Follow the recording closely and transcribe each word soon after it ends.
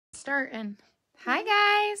starting. Hi,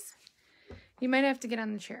 guys. You might have to get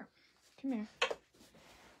on the chair. Come here.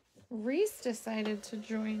 Reese decided to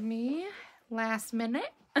join me last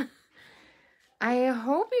minute. I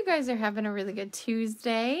hope you guys are having a really good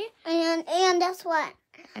Tuesday. And guess what?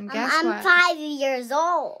 And guess what? I'm 5 years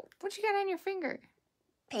old. What you got on your finger?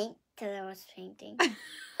 Paint, because I was painting.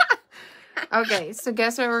 Okay, so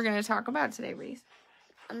guess what we're going to talk about today, Reese?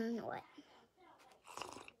 What?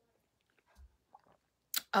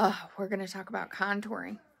 We're going to talk about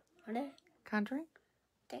contouring. What? Contouring?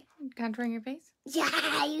 Okay. Contouring your face?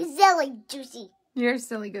 Yeah, you silly juicy. You're a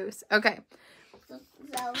silly goose. Okay. So,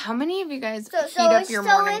 how many of you guys heat up your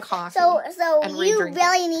morning coffee? So and you re-drink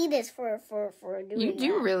really need this for doing You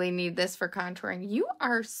do that. really need this for contouring. You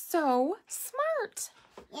are so smart.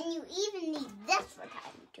 And you even need this for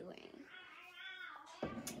contouring.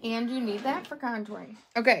 And you need that for contouring.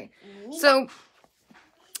 Okay, so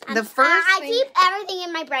the first I thing... keep everything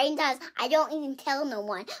in my brain because I don't even tell no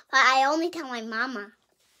one. But I only tell my mama.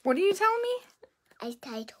 What are you telling me?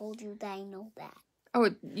 I told you that I know that. Oh,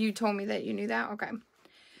 you told me that you knew that? Okay.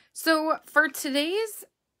 So for today's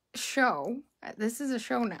show, this is a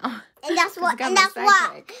show now. And that's what. And that's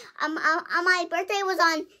what. My birthday was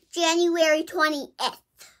on January 20th.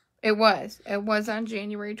 It was. It was on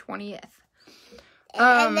January 20th.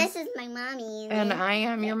 And this is my mommy. And I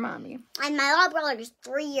am your mommy. And my little brother is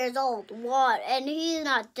 3 years old. What? And he's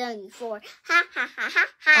not done before. Ha ha ha ha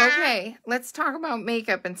ha. Okay, let's talk about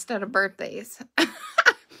makeup instead of birthdays.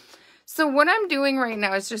 So what I'm doing right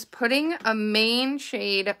now is just putting a main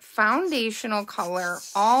shade foundational color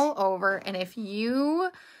all over. And if you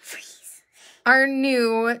are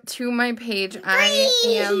new to my page, I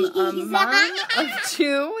am a mom of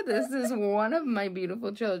two. This is one of my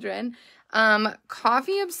beautiful children.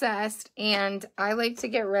 Coffee obsessed, and I like to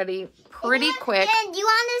get ready pretty quick. And do you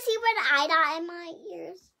want to see what I got in my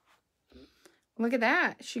ears? Look at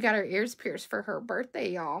that. She got her ears pierced for her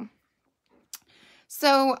birthday, y'all.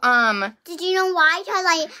 So, did you know why?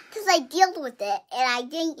 Because I dealt with it, and I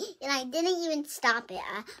didn't even stop it.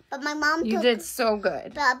 But my mom you did so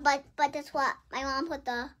good. But that's what my mom put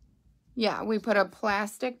the. Yeah, we put a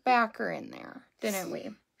plastic backer in there, didn't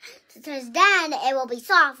we? Because then it will be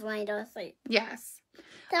soft when I go to sleep. Yes.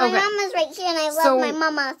 So my mama's right here, and I love my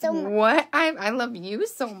mama so much. What? I love you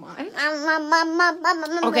so much.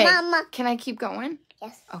 Okay, can I keep going?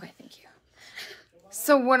 Yes. Okay, thank you.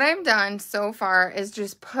 So what I've done so far is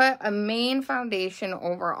just put a main foundation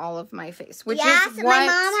over all of my face, which is what... my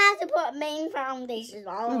mom has to put main foundation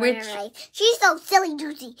all over her face. She's so silly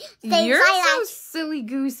goosey. You're so silly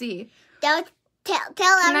goosey. Don't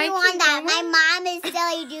tell everyone that my mom is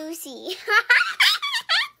silly goosey.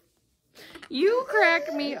 You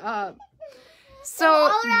crack me up.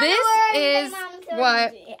 So this is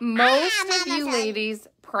what most of you ladies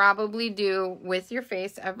probably do with your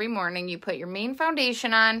face every morning. You put your main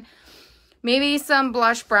foundation on, maybe some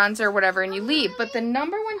blush, bronzer, or whatever, and you leave. But the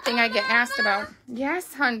number one thing I get asked about...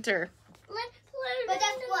 Yes, Hunter. But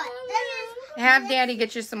that's what? Have Daddy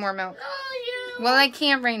get you some more milk. Well, I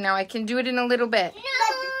can't right now. I can do it in a little bit. But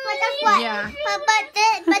that's what? Yeah.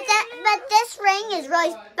 But this ring is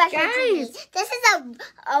really special to me. This is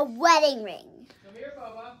a wedding ring. Come here,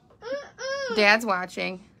 Bubba. Dad's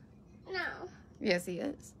watching. No. Yes, he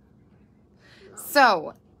is.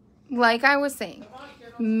 So, like I was saying,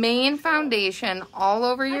 main foundation all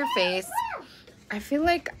over your face. I feel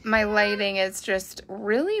like my lighting is just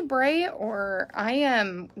really bright, or I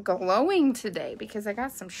am glowing today because I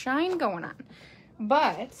got some shine going on.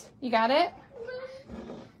 But, you got it?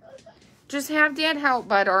 Just have Dad help,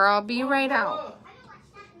 bud, or I'll be right out.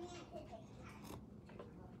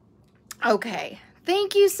 Okay.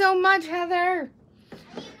 Thank you so much, Heather.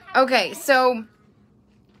 Okay, so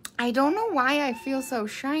I don't know why I feel so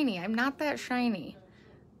shiny. I'm not that shiny.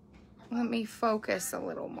 Let me focus a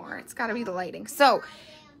little more. It's got to be the lighting. So,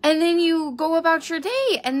 and then you go about your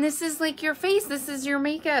day, and this is like your face. This is your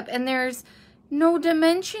makeup, and there's no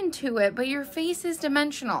dimension to it, but your face is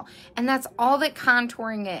dimensional, and that's all that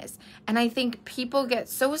contouring is. And I think people get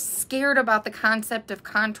so scared about the concept of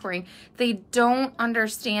contouring, they don't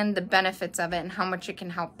understand the benefits of it and how much it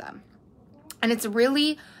can help them. And it's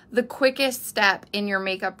really the quickest step in your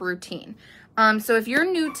makeup routine. So if you're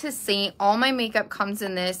new to Saint, all my makeup comes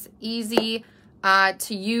in this easy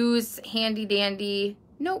to use, handy dandy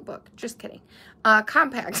notebook. Just kidding.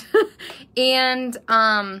 Compact. And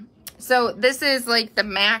so this is like the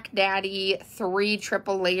Mac Daddy 3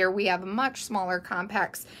 triple layer. We have much smaller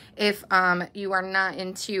compacts if you are not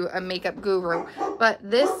into a makeup guru. But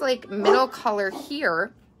this like middle color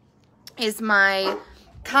here is my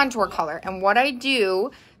contour color. And what I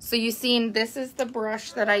do, So you seen, this is the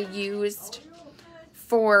brush that I used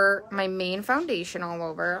for my main foundation all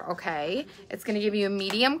over, okay? It's gonna give you a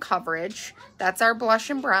medium coverage. That's our blush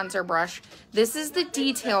and bronzer brush. This is the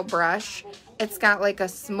detail brush. It's got like a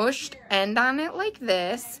smushed end on it like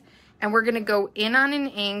this. And we're gonna go in on an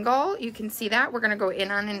angle. You can see that. We're gonna go in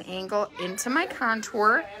on an angle into my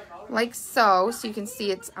contour like so. So you can see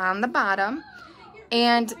it's on the bottom.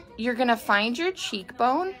 And you're gonna find your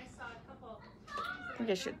cheekbone. I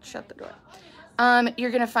think I should shut the door. You're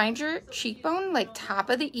gonna find your cheekbone, like top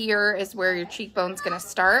of the ear is where your cheekbone's gonna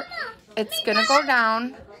start. It's gonna go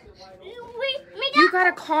down. You got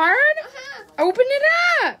a card? Open it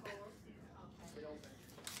up.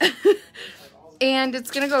 And it's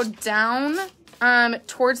gonna go down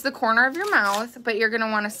towards the corner of your mouth, but you're gonna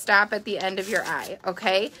wanna stop at the end of your eye,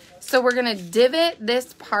 okay? So we're gonna divot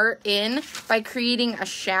this part in by creating a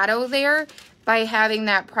shadow there, by having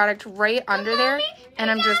that product right under there,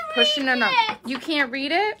 and I'm just pushing it up. You can't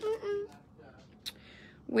read it?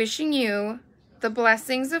 Wishing you the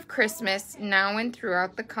blessings of Christmas now and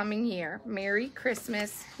throughout the coming year. Merry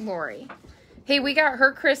Christmas, Lori. Hey, we got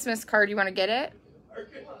her Christmas card. You want to get it?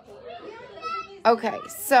 Okay,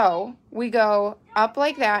 so we go up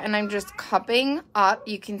like that, and I'm just cupping up.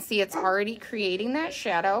 You can see it's already creating that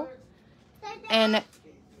shadow, and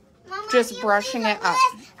just brushing it up.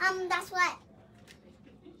 That's what.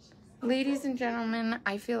 Ladies and gentlemen,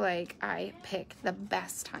 I feel like I pick the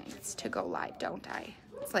best times to go live, don't I?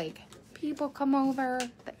 It's like people come over,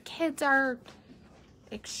 the kids are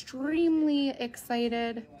extremely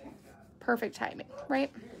excited. Perfect timing,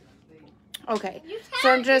 right? Okay, so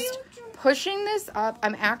I'm just pushing this up.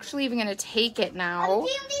 I'm actually even gonna take it now.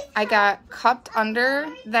 I got cupped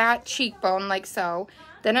under that cheekbone like so.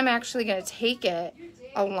 Then I'm actually gonna take it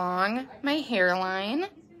along my hairline.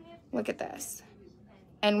 Look at this.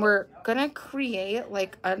 And we're gonna create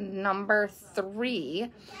like a number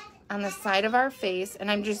 3 on the side of our face.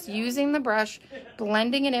 And I'm just using the brush,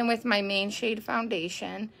 blending it in with my main shade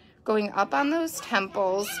foundation, going up on those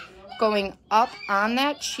temples, going up on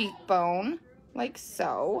that cheekbone, like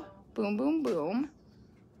so. Boom, boom, boom.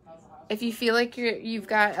 If you feel like you've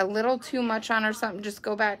got a little too much on or something, just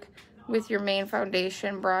go back with your main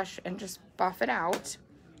foundation brush and just buff it out.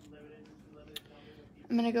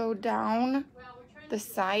 I'm gonna go down the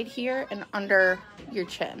side here and under your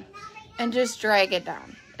chin and just drag it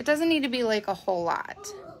down. It doesn't need to be like a whole lot,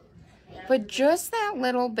 but just that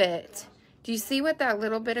little bit. Do you see what that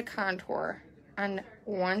little bit of contour on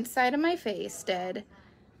one side of my face did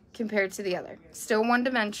compared to the other? Still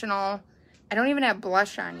one-dimensional. I don't even have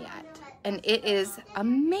blush on yet, and it is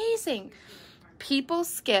amazing. People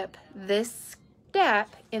skip this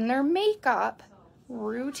step in their makeup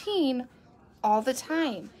routine all the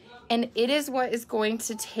time. And it is what is going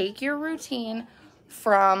to take your routine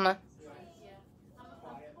from,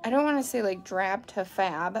 I don't want to say like drab to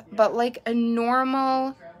fab, but like a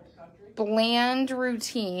normal, bland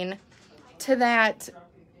routine to that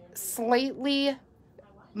slightly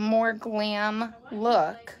more glam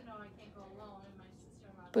look.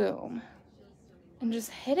 Boom. And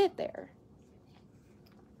just hit it there.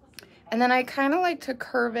 And then I kind of like to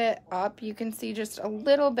curve it up. You can see just a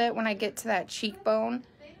little bit when I get to that cheekbone.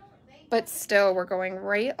 But still, we're going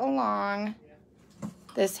right along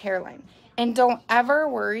this hairline. And don't ever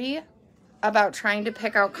worry about trying to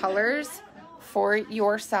pick out colors for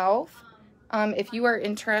yourself. If you are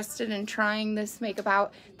interested in trying this makeup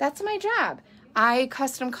out, that's my job. I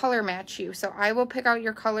custom color match you. So I will pick out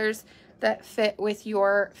your colors that fit with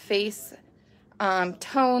your face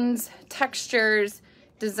tones, textures,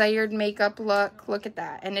 desired makeup look. Look at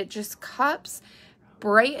that. And it just cups,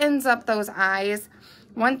 brightens up those eyes.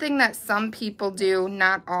 One thing that some people do,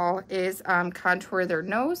 not all, is contour their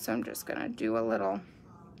nose. So I'm just going to do a little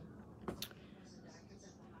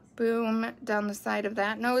boom down the side of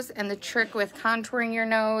that nose. And the trick with contouring your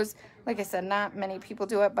nose, like I said, not many people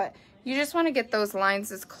do it, but you just want to get those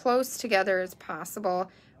lines as close together as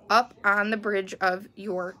possible up on the bridge of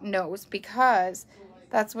your nose, because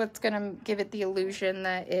that's what's going to give it the illusion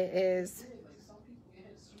that it is,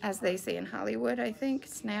 as they say in Hollywood, I think,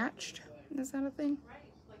 snatched. Is that a thing?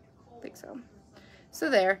 I think so. So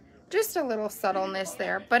there, just a little subtleness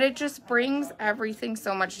there, but it just brings everything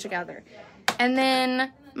so much together. And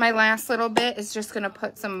then my last little bit is just going to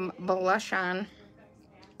put some blush on.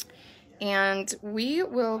 And we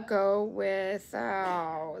will go with,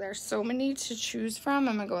 oh, there's so many to choose from.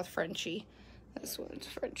 I'm going to go with Frenchie. This one's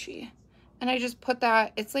Frenchie. And I just put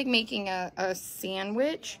that, it's like making a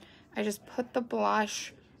sandwich. I just put the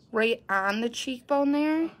blush right on the cheekbone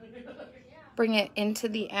there. Bring it into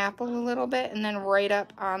the apple a little bit, and then right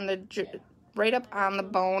up on the right up on the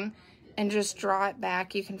bone and just draw it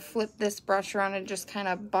back. You can flip this brush around and just kind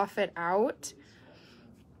of buff it out.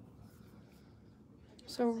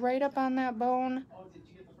 So right up on that bone,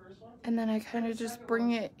 and then I kind of just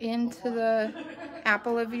bring it into the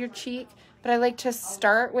apple of your cheek. But I like to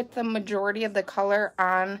start with the majority of the color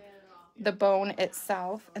on the bone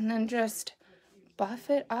itself and then just buff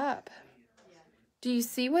it up. Do you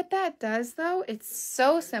see what that does though? It's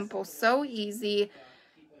so simple, so easy.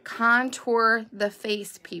 Contour the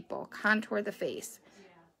face, people. Contour the face.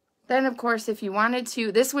 Then of course, if you wanted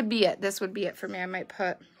to, this would be it. This would be it for me. I might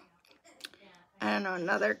put, I don't know,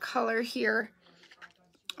 another color here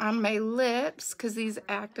on my lips, because these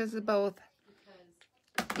act as both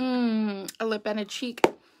a lip and a cheek.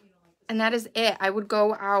 And that is it. I would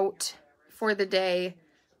go out for the day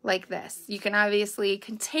like this. You can obviously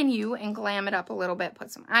continue and glam it up a little bit, put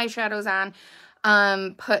some eyeshadows on,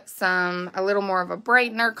 put a little more of a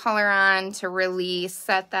brightener color on to really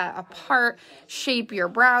set that apart, shape your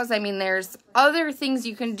brows. I mean, there's other things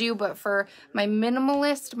you can do, but for my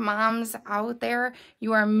minimalist moms out there,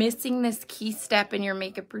 you are missing this key step in your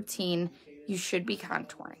makeup routine. You should be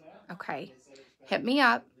contouring, okay? Hit me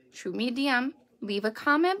up, shoot me a DM, leave a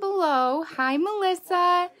comment below. Hi,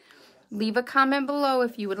 Melissa. Leave a comment below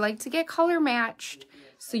if you would like to get color matched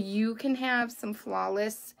so you can have some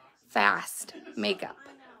flawless, fast makeup.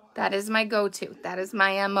 That is my go-to. That is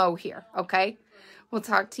my MO here, okay? We'll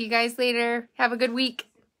talk to you guys later. Have a good week.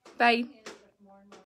 Bye.